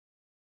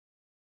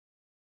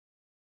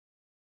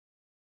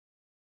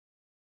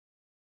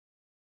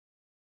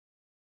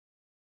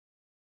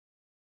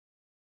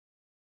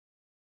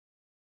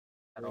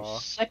at Every all.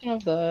 second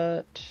of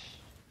that.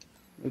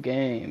 New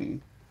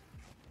game.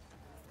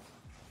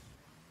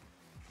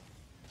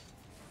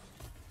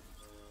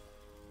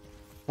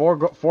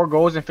 Four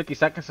goals in 50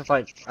 seconds. That's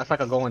like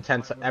a goal in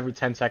every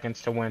 10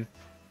 seconds to win.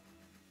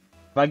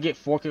 If I get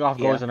 4 kickoff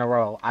goals in a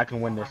row, I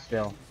can win this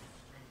still.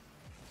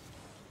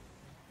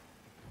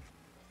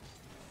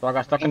 So I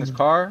got stuck in this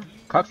car.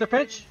 Cucks the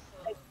pitch?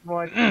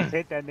 One just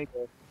hit that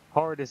nigga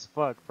hard as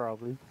fuck,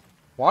 probably.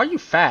 Why are you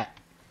fat?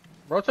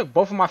 Bro took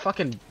both of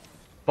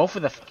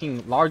the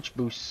fucking large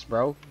boosts,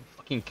 bro.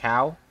 Fucking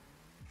cow.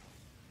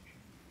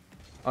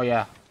 Oh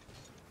yeah.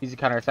 Easy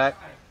counter attack.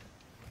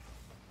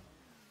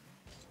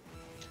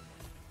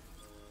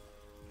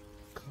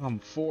 Come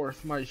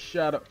forth, my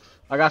shadow.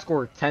 I got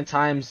scored 10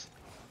 times.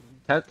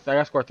 I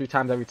got scored 3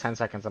 times every 10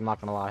 seconds. I'm not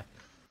gonna lie.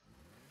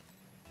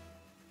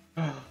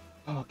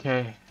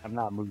 Okay. I'm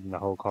not moving the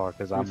whole car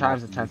because 3 I'm.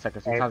 times in 10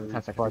 seconds. 3 times in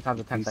 10 seconds. 3 times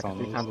in 10 seconds.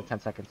 3 times in 10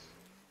 seconds.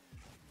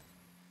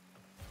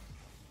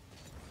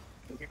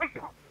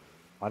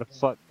 Why the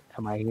fuck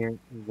am I hearing?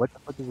 What the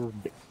fuck is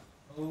this?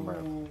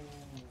 Bro.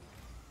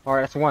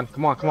 Alright, that's 1.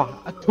 Come on, come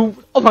on. 2.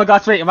 Oh my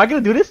gosh, wait. Am I gonna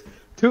do this?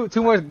 Two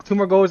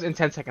more goals in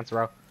 10 seconds,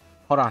 bro.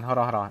 Hold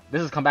on.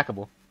 This is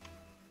comebackable.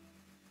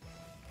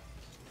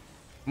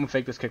 I'm gonna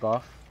fake this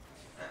kickoff.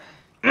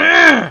 So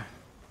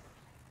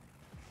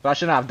I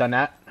shouldn't have done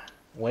that.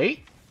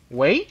 Wait.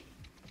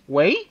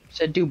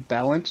 Said do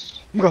balanced.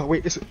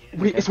 Wait, it's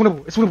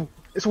winnable. It's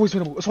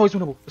winnable. It's always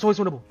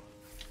winnable.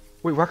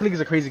 Wait, Rocket League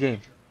is a crazy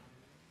game.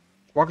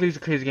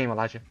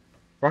 Elijah.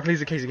 Rocket League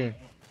is a crazy game.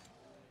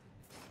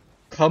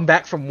 Come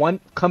back from 1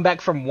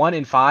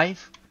 in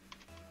 5.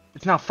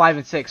 It's now 5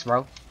 and 6,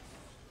 bro.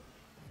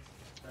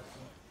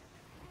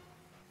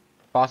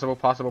 Possible.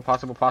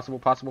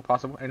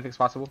 Anything's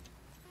possible.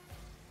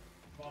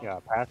 Yeah,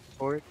 pass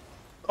for it.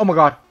 Oh my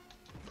god.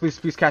 Please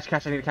catch. I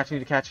need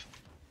to catch.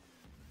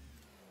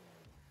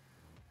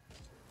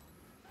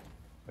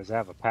 Does it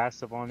have a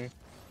passive on it?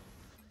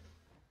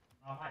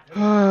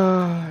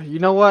 You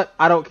know what?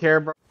 I don't care,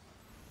 bro.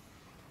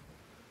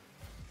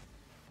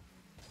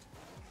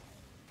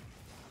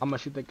 I'm gonna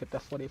shoot get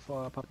that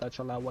 44, pop that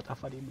chala, what a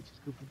funny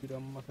bitches, goofy to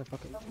them,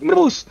 motherfucker. Give me the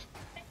boost!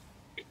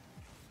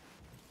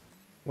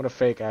 What a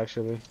fake,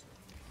 actually.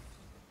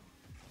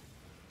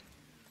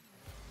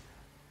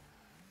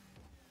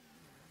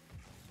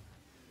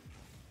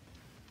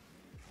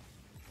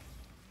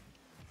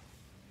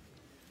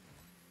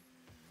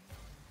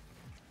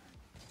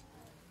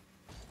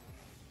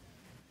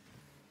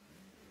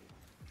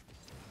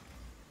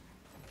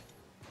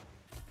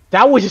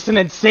 That was just an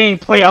insane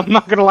play. I'm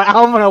not gonna lie. I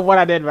don't know what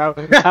I did, bro.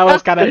 That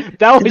was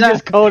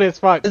just cold as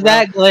fuck. Is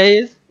that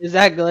glaze? Is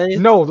that glaze?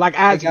 No, like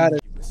I got it.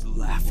 He was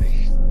laughing.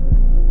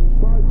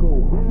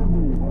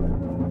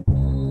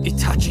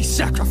 Itachi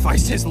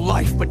sacrificed his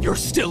life, but you're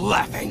still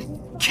laughing.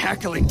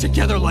 Cackling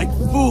together like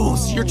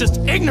fools. You're just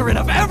ignorant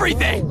of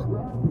everything.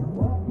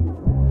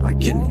 I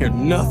can hear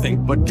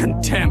nothing but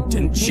contempt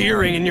and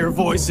cheering in your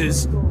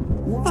voices.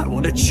 I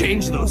want to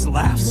change those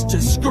laughs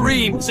to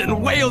screams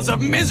and wails of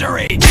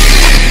misery.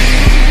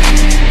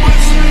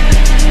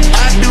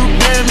 I do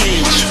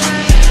damage,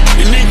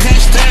 and they can't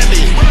stand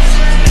it.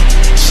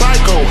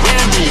 Psycho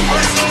me,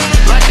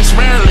 like it's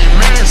Marilyn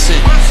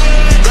Manson.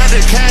 Got the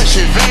cash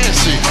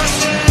advancing,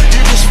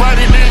 get this fight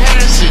and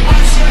enhance it.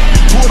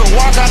 Pull the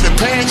walk out the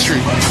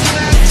pantry,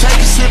 take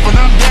a sip and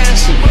I'm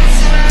dancing.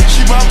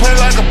 She bout play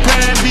like a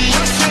plan B,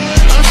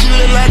 she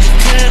lit like a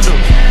candle.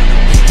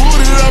 Put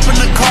it up in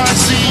the car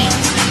seat,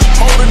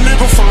 hold a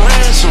nigga for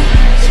ransom.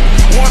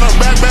 Want her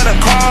back, better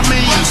call me.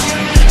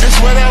 It's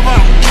whatever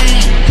I'm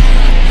eating.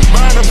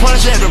 Buy the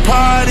punch at the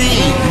party.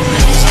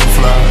 So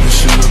fly, this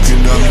shit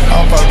looking dummy.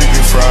 I'll probably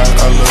get fried.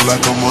 I look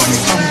like a mummy.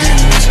 I'm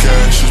getting this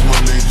cash. It's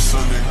Monday to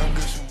Sunday.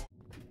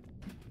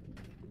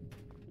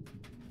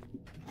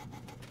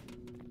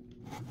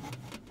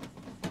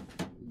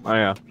 Oh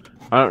yeah.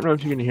 I don't know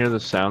if you can hear the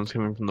sounds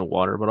coming from the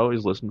water, but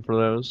always listen for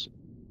those.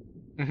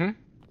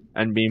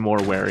 And be more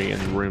wary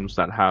in rooms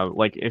that have,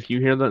 like, if you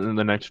hear that in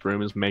the next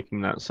room is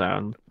making that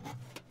sound,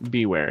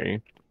 be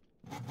wary.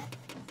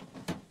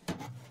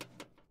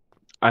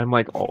 I'm,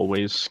 like,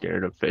 always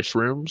scared of fish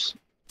rooms.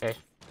 Okay.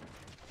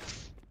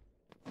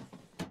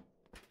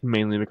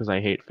 Mainly because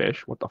I hate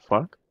fish. What the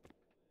fuck?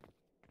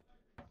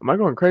 Am I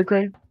going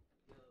cray-cray?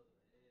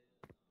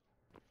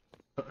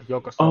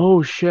 Yokoso.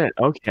 Oh shit,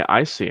 okay,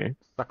 I see.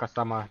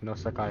 Sakasama no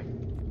Sakai.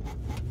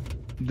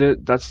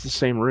 That's the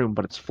same room,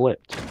 but it's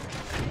flipped.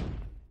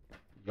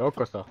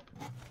 Yokoso.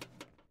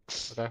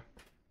 Okay.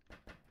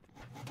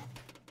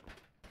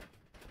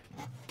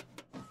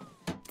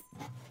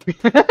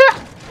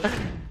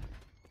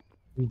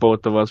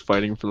 Both of us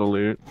fighting for the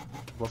loot.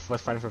 Both of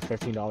us fighting for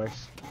 $15.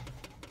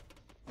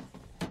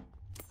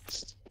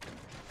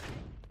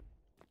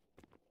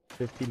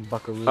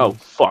 $15 Oh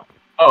fuck.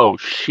 Oh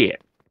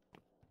shit.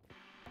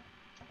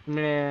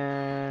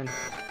 Man.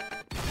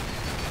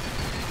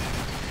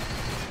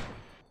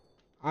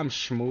 I'm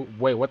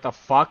Wait, what the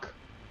fuck?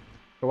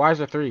 Why is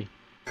there 3?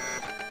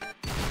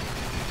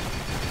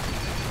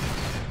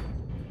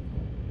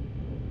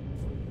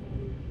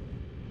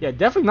 Yeah,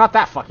 definitely not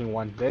that fucking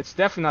one. It's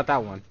definitely not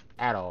that one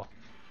at all.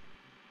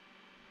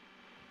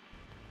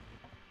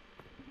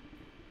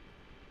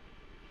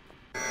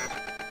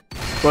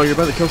 Bro, you're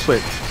about to kill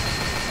switch.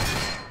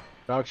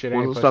 Dog shit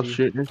ain't Wanna stop pussy.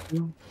 shooting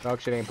yourself?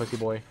 Dog shit ain't pussy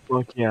boy.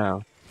 Fuck yeah.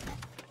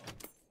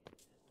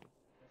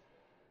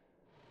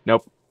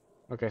 Nope.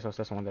 Okay, so it's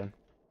this one then.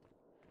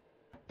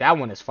 That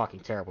one is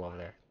fucking terrible over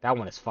there. That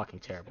one is fucking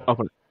terrible.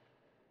 Open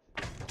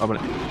it. Open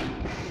it.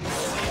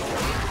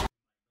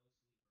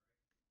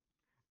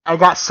 I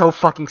got so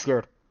fucking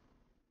scared.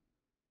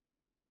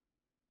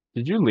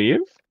 Did you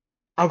leave?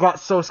 I got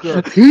so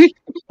scared.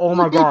 Oh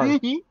my god.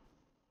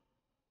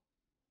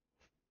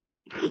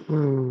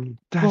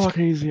 That's Fuck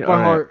crazy. my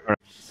Alright. heart. Alright.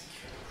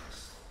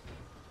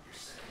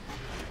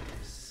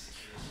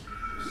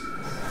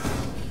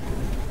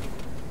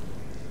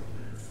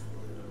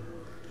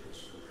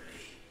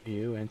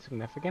 You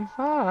insignificant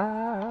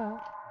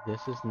fuck.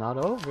 This is not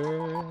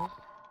over.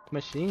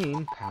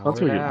 Machine power Let's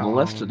go get down.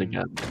 molested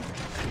again.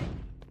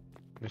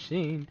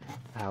 Machine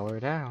power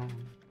down.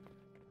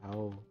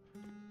 Oh.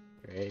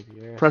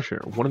 Graveyard.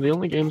 Pressure. One of the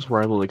only games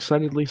where I will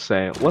excitedly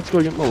say, let's go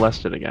get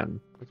molested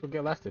again. Let's go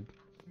get molested.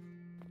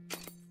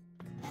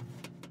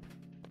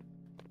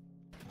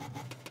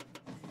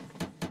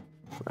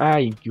 Ah,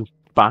 you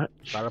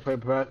botch. Gotta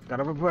put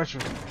pressure.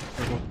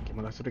 Let's go get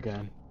molested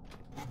again.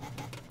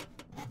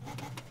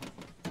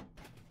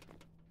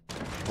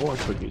 I want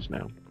cookies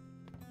now.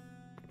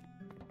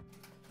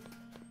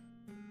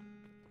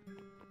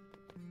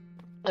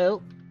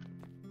 Oh.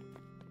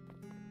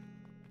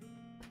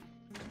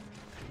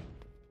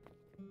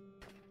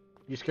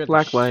 You scared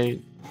Black the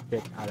light.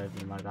 shit out of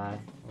me, my guy.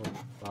 Oh,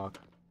 fuck.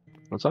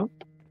 What's up?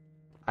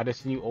 I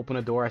just seen you open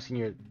a door, I seen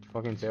your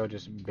fucking tail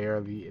just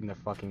barely in the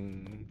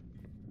fucking...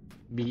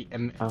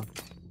 Oh.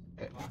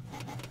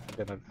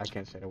 I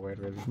can't say the word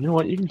really. You know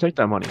what? You can take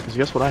that money, because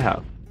guess what I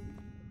have?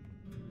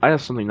 I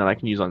have something that I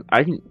can use on...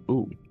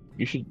 Ooh.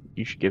 You should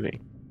give me.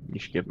 You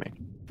should give me.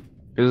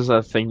 There's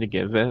a thing to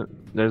give it.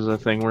 There's a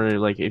thing where,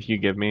 like, if you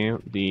give me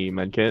the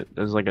medkit,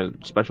 there's like a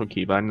special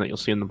key button that you'll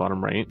see in the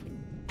bottom right.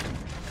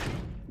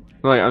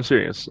 Like, I'm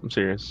serious. I'm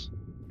serious.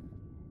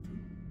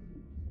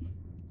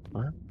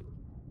 What?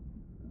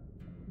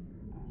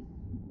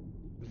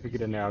 If you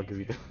get in there, I'll give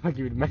you the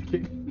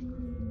medkit.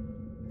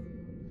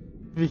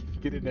 If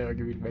you get in there, I'll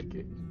give you the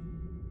medkit.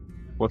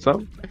 What's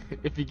up?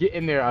 If you get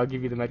in there, I'll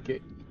give you the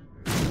medkit.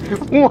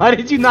 Why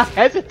did you not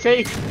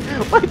hesitate?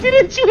 Why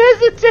didn't you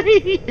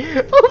hesitate?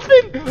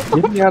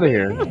 Open! Get me out of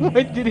here.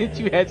 Why didn't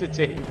you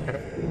hesitate?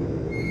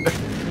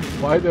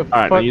 Why the fuck?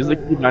 Alright, now use the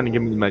key button to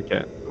give me the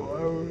medkit.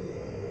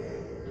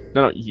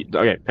 No,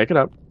 okay, pick it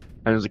up.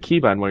 And there's a key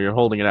button where you're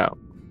holding it out.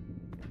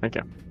 Thank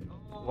you.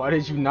 Why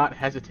did you not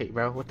hesitate,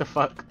 bro? What the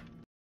fuck?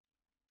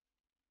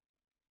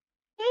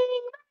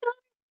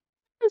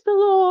 Praise the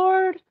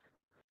Lord.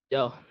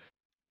 Yo.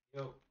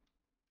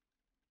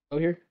 Go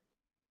here.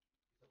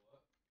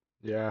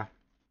 Yeah.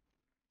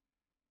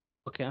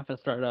 Okay, I'm gonna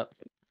start it up.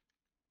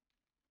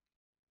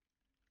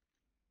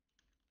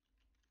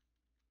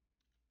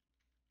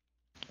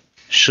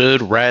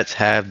 Should rats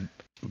have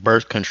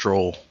birth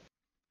control?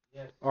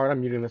 Alright,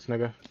 I'm muting this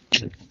nigga.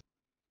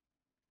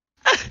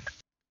 Exactly.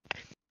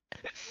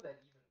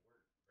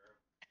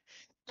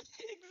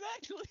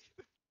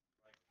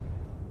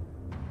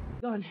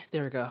 Done.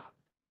 There we go.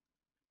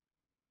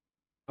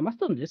 Am I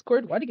still in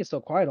Discord? Why'd it get so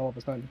quiet all of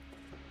a sudden?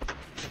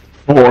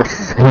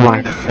 Force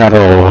my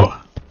shadow.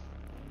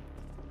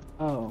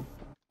 Oh.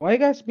 Why are you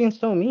guys being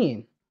so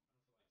mean?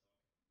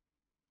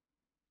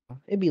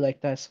 It'd be like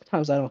that.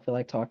 Sometimes I don't feel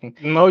like talking.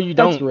 No, you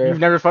That's don't. rare. You've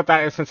never felt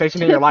that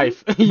sensation in your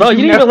life. Bro, you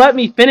didn't even let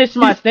me finish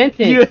my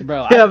sentence,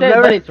 bro. I said,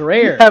 but it's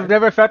rare. You have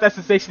never felt that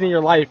sensation in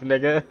your life,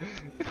 nigga.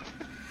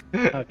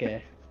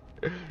 Okay.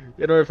 You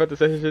never felt the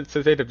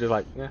sensation of just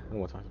like, yeah, I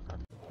don't want to talk.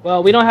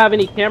 Well, we don't have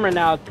any camera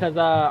now because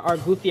our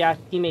goofy ass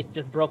teammates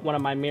just broke one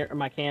of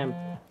my cams.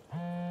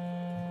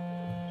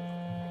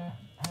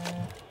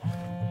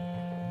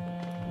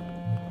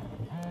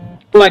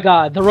 Oh my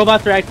god, the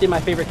robots are actually my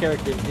favorite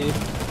characters, dude.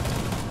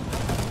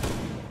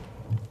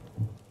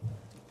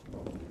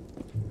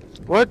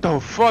 What the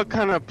fuck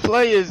kind of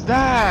play is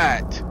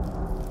that?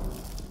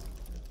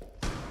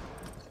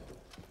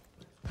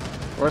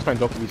 Where's my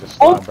Dokubi just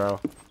slot, bro?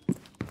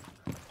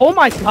 Oh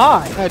my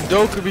god! That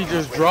Dokubi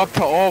just dropped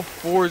to all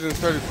fours and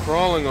started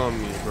crawling on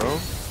me, bro.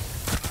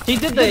 She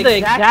did the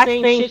exact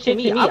same shit to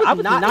me. I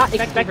was not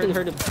expecting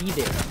her to be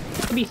there.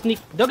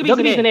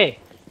 Dokubi's an A.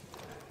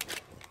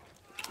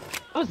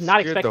 I was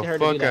not expecting her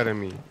to do Get the fuck out that. of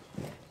me.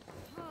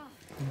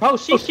 Bro,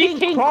 she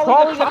came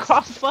crawling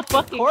across the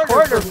fucking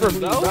corner for me,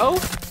 bro.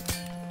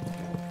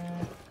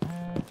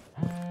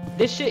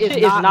 This shit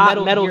is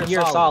not Metal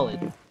Gear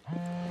Solid.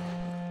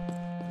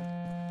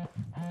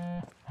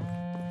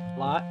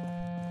 Lot.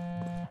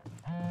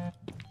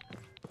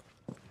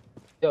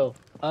 Yo,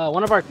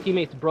 one of our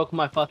teammates broke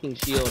my fucking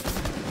shield.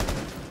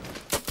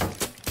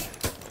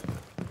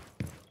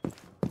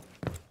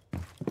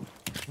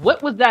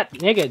 What was that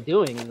nigga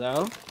doing,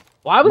 though?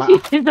 Why was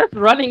he just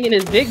running in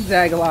his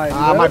zigzag line,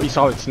 I bro? might be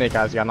Solid Snake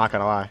Eyes, yeah, I'm not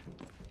gonna lie.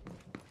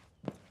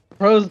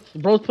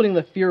 Bro's putting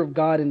the fear of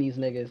God in these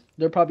niggas.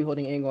 They're probably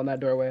holding angle on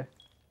that doorway.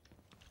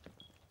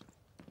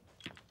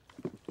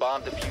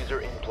 Bomb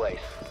diffuser in place.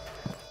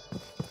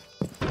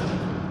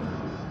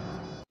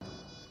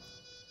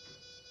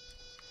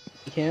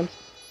 Cams.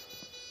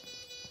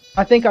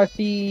 I think I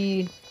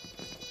see.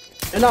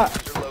 They're not.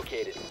 Diffuser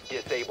located.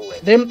 Disable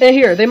it. They're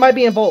here. They might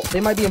be in vault. They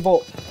might be in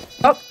vault.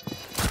 Up.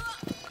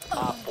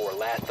 Op 4,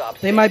 last op.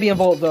 They might be in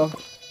vault though.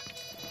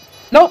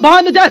 No,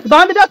 behind the desk.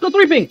 Behind the desk. Go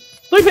 3 ping.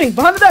 3 ping.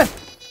 Behind the desk.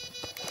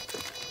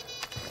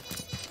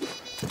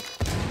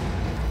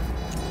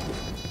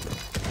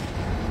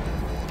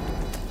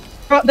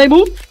 They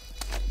moved.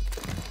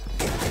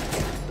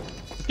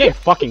 This game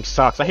fucking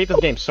sucks. I hate this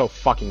game so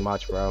fucking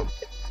much, bro.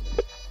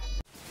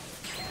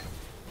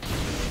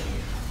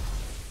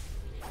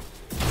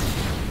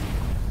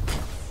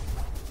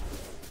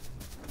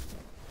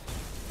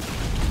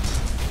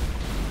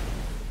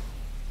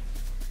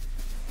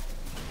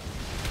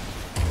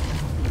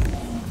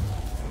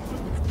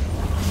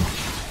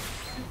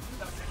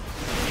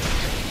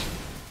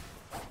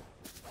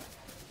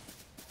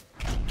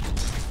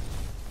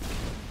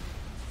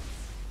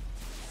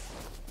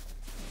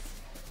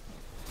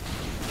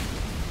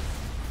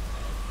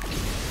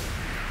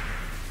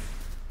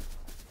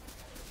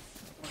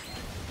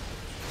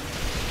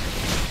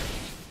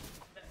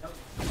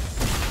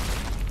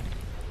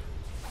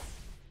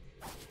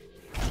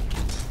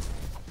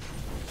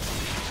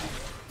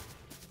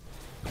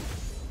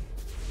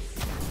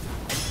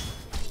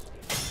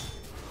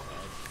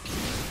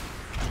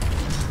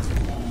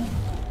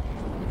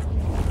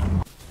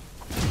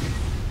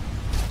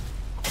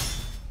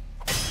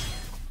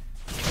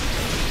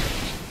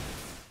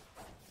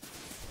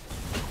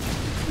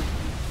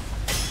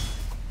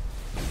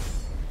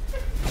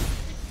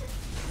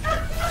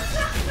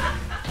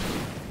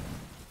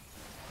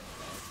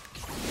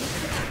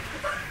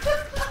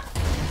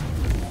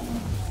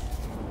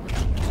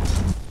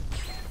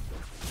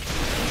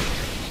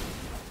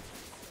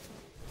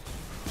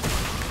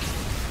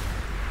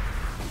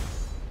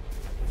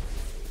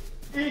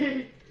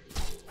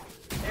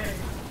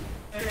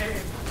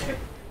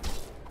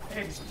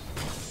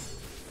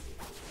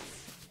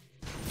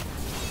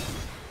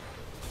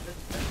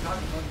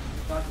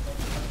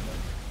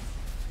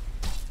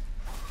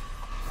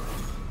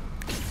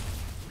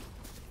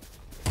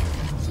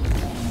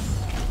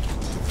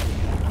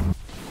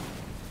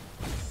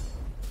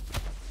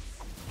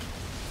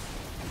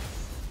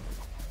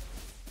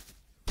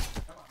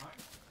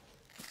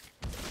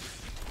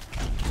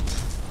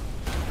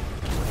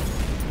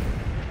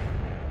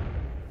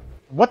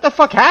 What the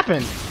fuck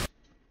happened?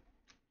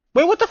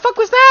 Wait, what the fuck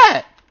was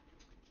that?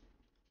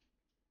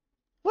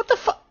 What the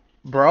fuck?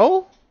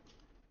 Bro?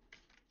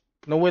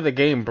 No way the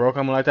game broke.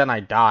 I'm like that and I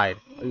died.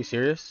 Are you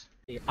serious?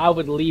 I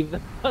would leave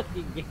the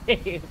fucking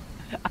game.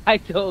 I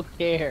don't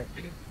care.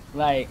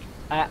 Like,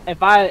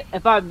 if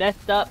I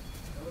messed up,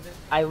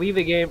 I leave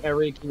the game and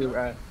re-queue,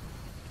 bro.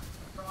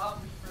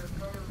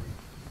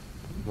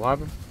 What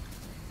happened?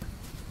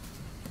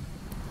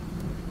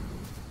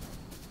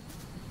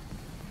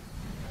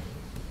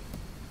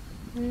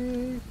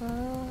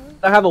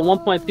 I have a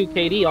 1.2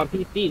 KD on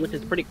PC, which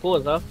is pretty cool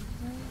as well.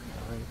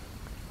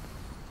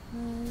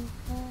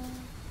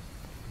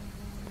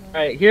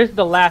 Alright, here's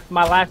my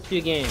last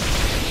 2 games.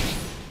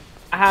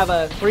 I have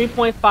a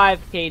 3.5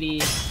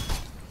 KD,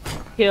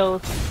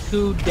 kills,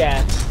 2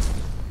 deaths,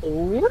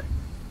 or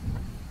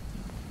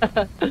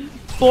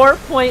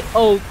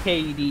 4.0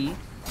 KD,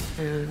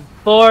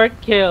 4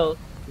 kills,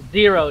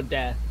 0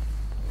 deaths.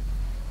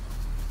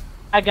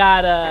 I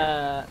got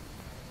a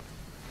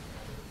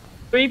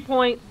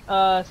 3.6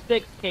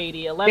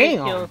 KD, 11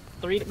 Damn. kills,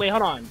 3. Wait,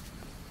 hold on.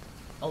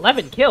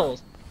 11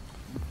 kills?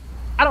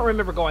 I don't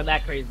remember going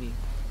that crazy.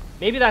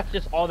 Maybe that's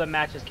just all the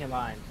matches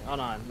combined. Hold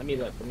on, let me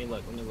look.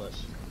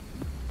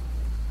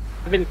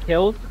 11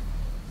 kills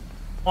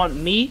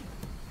on me?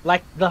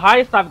 Like, the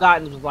highest I've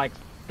gotten was like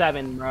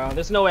 7, bro.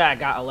 There's no way I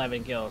got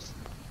 11 kills.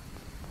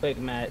 Quick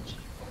match.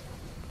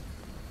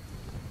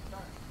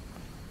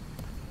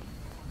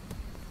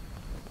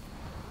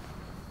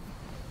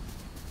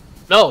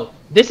 No,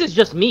 this is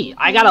just me.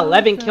 I got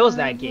 11 kills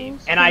that game,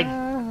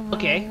 and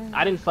okay,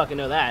 I didn't fucking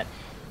know that.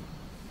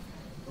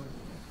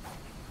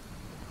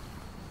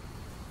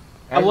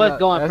 I was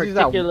going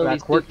particularly that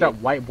quirked stupid.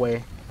 up white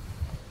boy.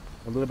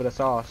 A little bit of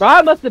sauce. Bro,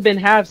 I must have been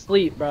half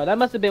asleep, bro. That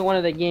must have been one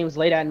of the games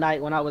late at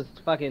night when I was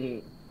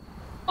fucking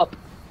up,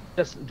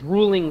 just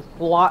drooling.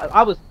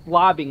 I was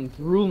slobbing,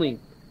 drooling.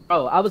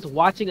 Bro, I was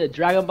watching a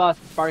Dragon Ball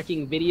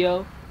Sparking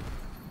video,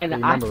 and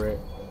I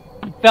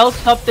felt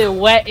something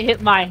wet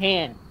hit my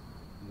hand.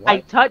 What? I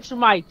touched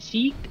my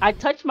cheek, I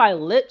touched my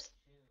lips,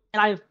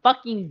 and I'm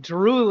fucking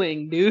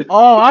drooling, dude.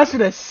 Oh, I was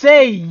gonna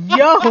say,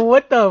 yo,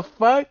 what the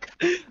fuck?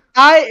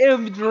 I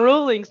am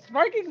drooling.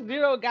 Sparking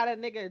Zero got a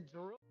nigga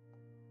drooling.